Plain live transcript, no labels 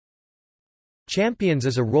Champions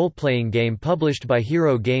is a role-playing game published by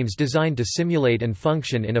Hero Games designed to simulate and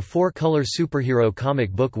function in a four-color superhero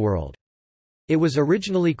comic book world. It was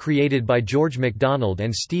originally created by George MacDonald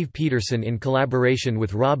and Steve Peterson in collaboration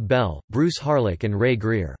with Rob Bell, Bruce Harlock and Ray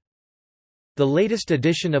Greer. The latest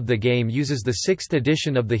edition of the game uses the 6th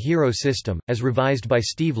edition of the Hero system, as revised by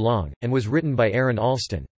Steve Long, and was written by Aaron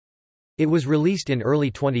Alston. It was released in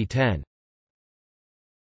early 2010.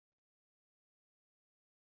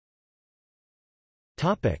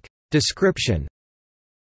 Description.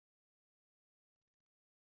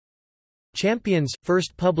 Champions,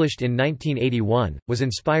 first published in 1981, was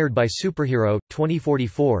inspired by Superhero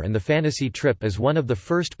 2044 and the Fantasy Trip as one of the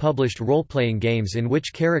first published role-playing games in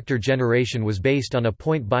which character generation was based on a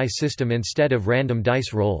point-buy system instead of random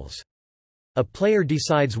dice rolls. A player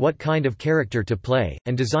decides what kind of character to play,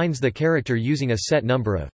 and designs the character using a set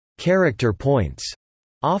number of character points,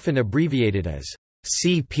 often abbreviated as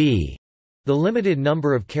CP. The limited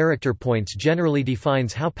number of character points generally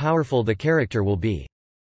defines how powerful the character will be.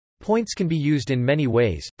 Points can be used in many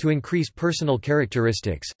ways, to increase personal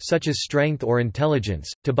characteristics, such as strength or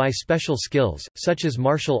intelligence, to buy special skills, such as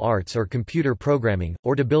martial arts or computer programming,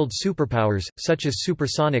 or to build superpowers, such as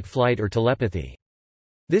supersonic flight or telepathy.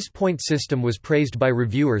 This point system was praised by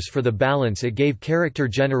reviewers for the balance it gave character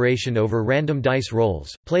generation over random dice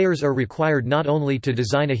rolls. Players are required not only to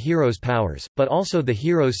design a hero's powers, but also the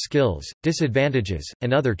hero's skills, disadvantages,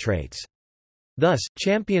 and other traits. Thus,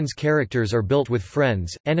 champions' characters are built with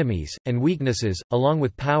friends, enemies, and weaknesses, along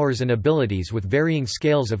with powers and abilities with varying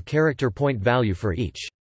scales of character point value for each.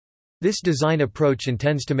 This design approach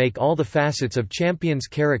intends to make all the facets of champions'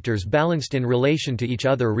 characters balanced in relation to each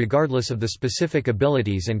other regardless of the specific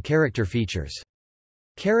abilities and character features.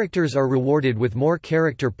 Characters are rewarded with more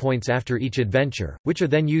character points after each adventure, which are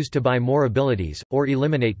then used to buy more abilities, or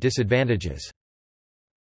eliminate disadvantages.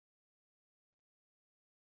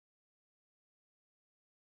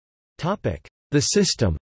 The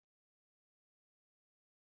system.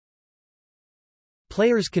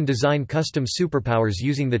 Players can design custom superpowers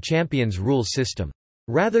using the Champions rules system.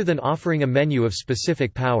 Rather than offering a menu of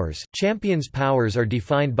specific powers, Champions' powers are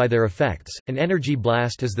defined by their effects. An energy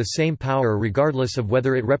blast is the same power regardless of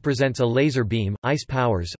whether it represents a laser beam, ice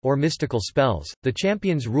powers, or mystical spells. The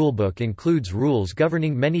Champions rulebook includes rules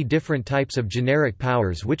governing many different types of generic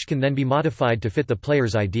powers which can then be modified to fit the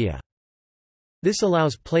player's idea. This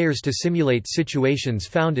allows players to simulate situations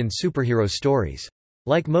found in superhero stories.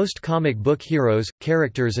 Like most comic book heroes,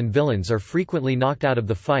 characters and villains are frequently knocked out of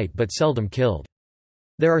the fight but seldom killed.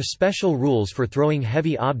 There are special rules for throwing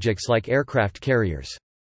heavy objects like aircraft carriers.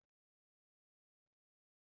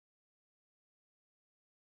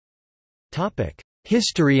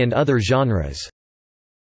 History and other genres.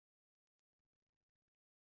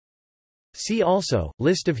 See also,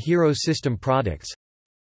 List of Hero System products.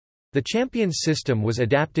 The Champions system was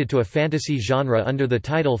adapted to a fantasy genre under the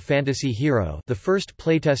title Fantasy Hero. The first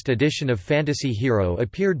playtest edition of Fantasy Hero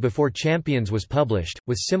appeared before Champions was published,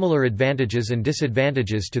 with similar advantages and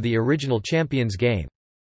disadvantages to the original Champions game.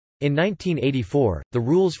 In 1984, the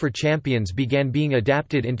rules for Champions began being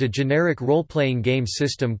adapted into generic role-playing game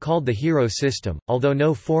system called the Hero system, although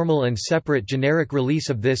no formal and separate generic release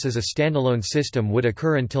of this as a standalone system would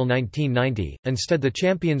occur until 1990. Instead, the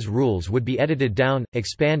Champions rules would be edited down,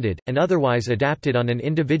 expanded, and otherwise adapted on an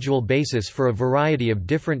individual basis for a variety of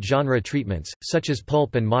different genre treatments, such as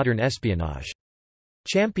pulp and modern espionage.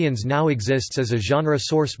 Champions now exists as a genre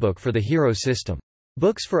sourcebook for the Hero system.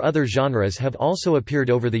 Books for other genres have also appeared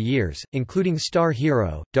over the years, including Star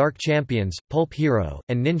Hero, Dark Champions, Pulp Hero,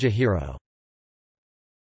 and Ninja Hero.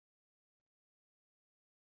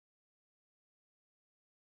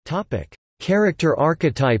 Character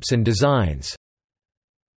archetypes and designs.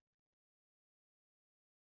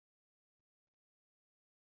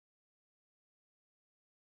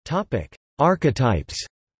 Archetypes.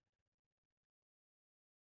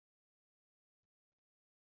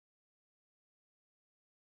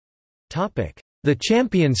 The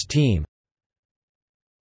Champions team.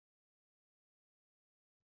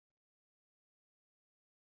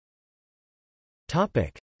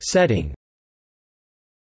 Setting.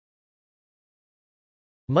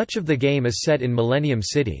 Much of the game is set in Millennium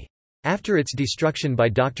City. After its destruction by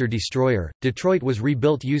Dr. Destroyer, Detroit was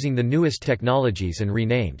rebuilt using the newest technologies and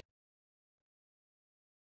renamed.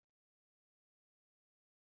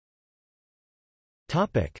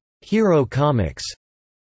 Hero Comics.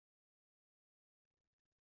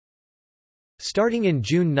 Starting in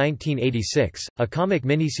June 1986, a comic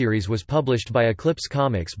miniseries was published by Eclipse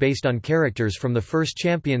Comics based on characters from the first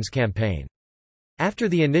Champions campaign. After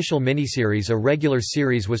the initial miniseries, a regular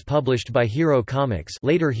series was published by Hero Comics,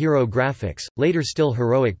 later Hero Graphics, later still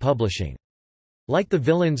Heroic Publishing. Like the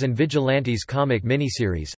Villains and Vigilantes comic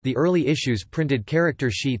miniseries, the early issues printed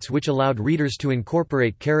character sheets which allowed readers to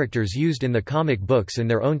incorporate characters used in the comic books in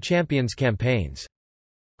their own Champions campaigns.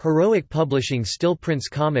 Heroic Publishing still prints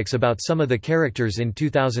comics about some of the characters in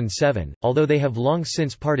 2007, although they have long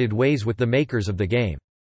since parted ways with the makers of the game.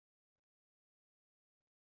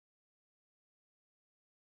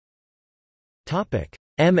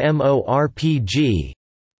 MMORPG.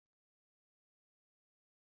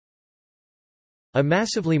 A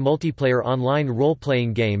massively multiplayer online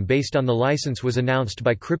role-playing game based on the license was announced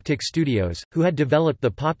by Cryptic Studios, who had developed the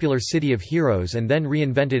popular City of Heroes and then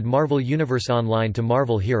reinvented Marvel Universe Online to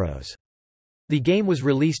Marvel Heroes. The game was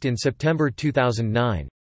released in September 2009.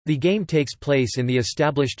 The game takes place in the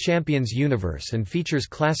established Champions universe and features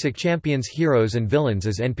classic Champions heroes and villains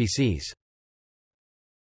as NPCs.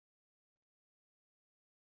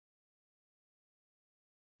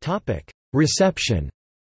 Reception.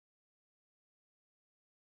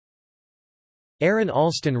 Aaron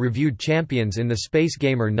Alston reviewed Champions in the Space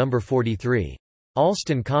Gamer No. 43.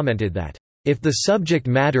 Alston commented that, "If the subject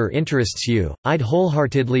matter interests you, I'd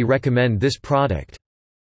wholeheartedly recommend this product."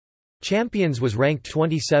 Champions was ranked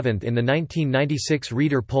 27th in the 1996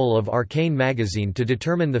 reader poll of Arcane magazine to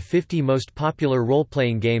determine the 50 most popular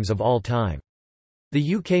role-playing games of all time. The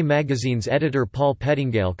UK magazine's editor Paul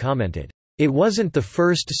Pettingale commented, "It wasn't the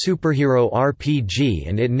first superhero RPG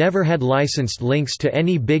and it never had licensed links to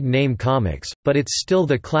any big-name comics, but it's still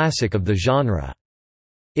the classic of the genre.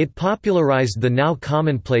 It popularized the now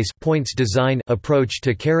commonplace points design approach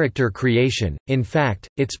to character creation. In fact,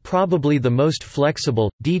 it's probably the most flexible,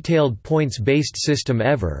 detailed points-based system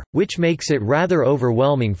ever, which makes it rather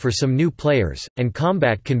overwhelming for some new players, and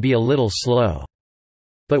combat can be a little slow.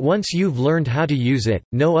 But once you've learned how to use it,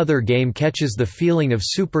 no other game catches the feeling of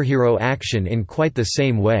superhero action in quite the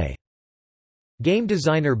same way." Game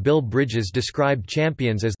designer Bill Bridges described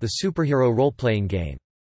Champions as the superhero role-playing game.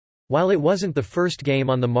 While it wasn't the first game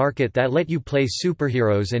on the market that let you play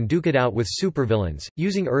superheroes and duke it out with supervillains,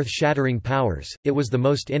 using earth-shattering powers, it was the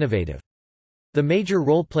most innovative. The major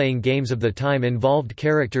role-playing games of the time involved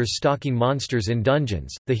characters stalking monsters in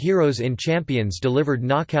dungeons. The heroes in Champions delivered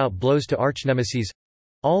knockout blows to archnemeses,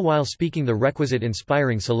 all while speaking the requisite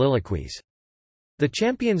inspiring soliloquies. The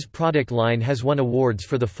Champions product line has won awards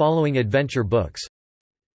for the following adventure books: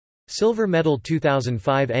 Silver Medal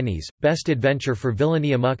 2005 Ennies, Best Adventure for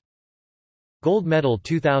Villainy Amok; Gold Medal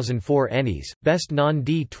 2004 Ennies, Best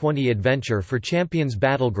Non-D20 Adventure for Champions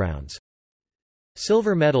Battlegrounds;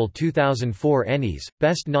 Silver Medal 2004 Ennies,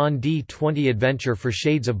 Best Non-D20 Adventure for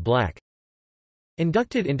Shades of Black.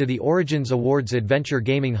 Inducted into the Origins Awards Adventure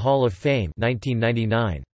Gaming Hall of Fame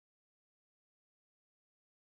 1999.